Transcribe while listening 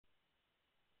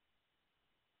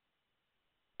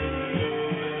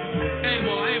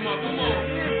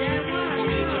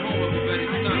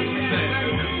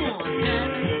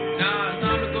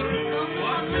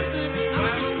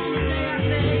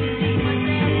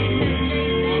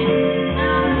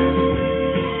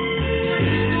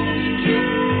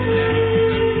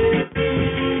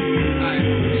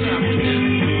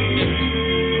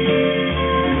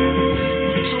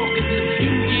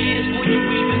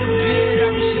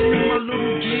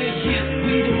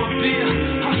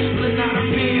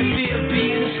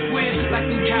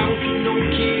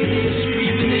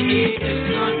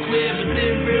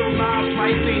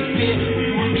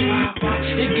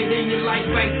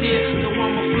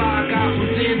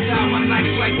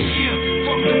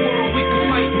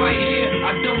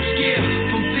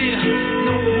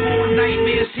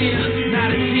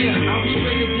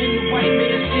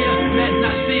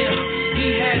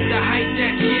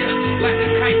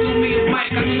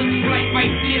I took flight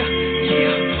right there.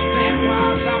 Yeah, bad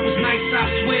wise, I was nice, I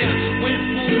swear. Went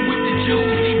full with the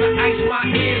jewels, even ice my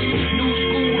ears. New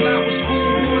school, I was cool,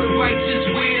 wore the righteous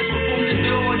wears. But from the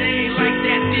door, they ain't like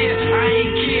that there. I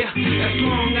ain't care, as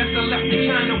long as I left the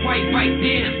China white right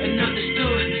there. And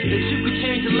understood that you could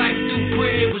change a life through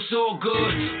prayer, it was all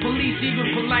good. Police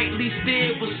even politely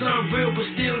stared, was unreal, but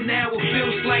still now it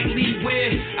feels slightly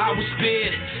weird. I was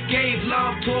spared, gave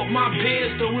love, taught my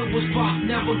peers, though it was rough,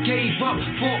 never gave up,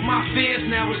 fought my fears.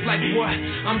 Now it's like what?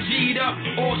 I'm G'd up,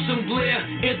 awesome glare,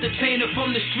 entertainer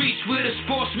from the streets with a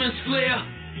sportsman's flair.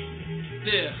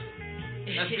 There,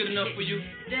 that's good enough for you?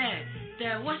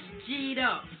 Dad, what's G'd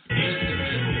up? Listen,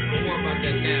 don't worry about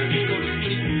that now, just go to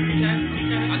sleep, okay?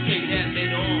 I'll tell you that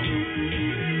later on.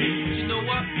 But you know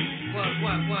what?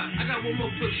 What? I got one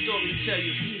more quick story to tell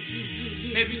you.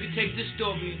 Maybe you can take this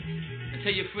story and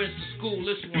tell your friends to school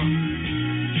this one.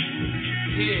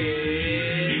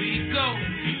 Here we go.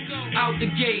 Out the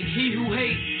gate, he who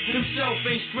hates himself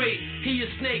ain't straight. He a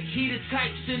snake, he the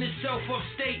type, send himself off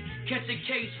state. Catch a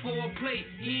case for a plate,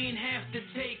 he ain't have to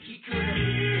take. He could've.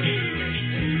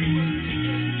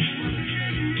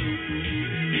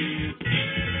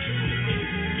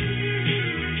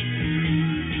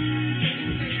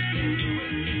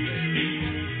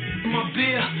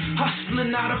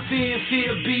 Hustling out of fear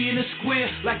being a square.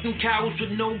 Like them cows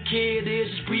with no care, they're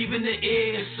just breathing the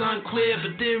air, it's unclear.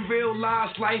 But then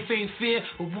realize life ain't fair.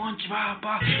 But one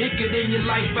drive-by, it could end your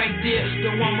life right there.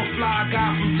 Though I'm a fly guy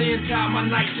from then, tie my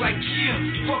nights like,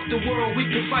 yeah, fuck the world, we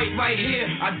can fight right here.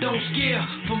 I don't scare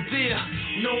from fear,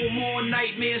 no more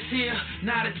nightmares here.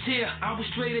 Not a tear, I was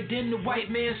straighter than the white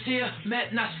man's here.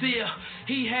 Met Nasir,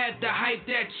 he had the hype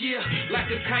that year. Like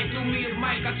a kite through me and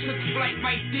Mike, I took flight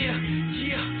right there.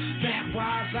 Yeah, bad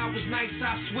wise, I was nice,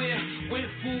 I swear. Went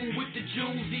full with the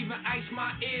jewels, even iced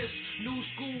my ears. New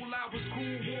school, I was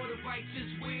cool, wore the righteous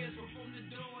wears. But from the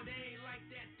door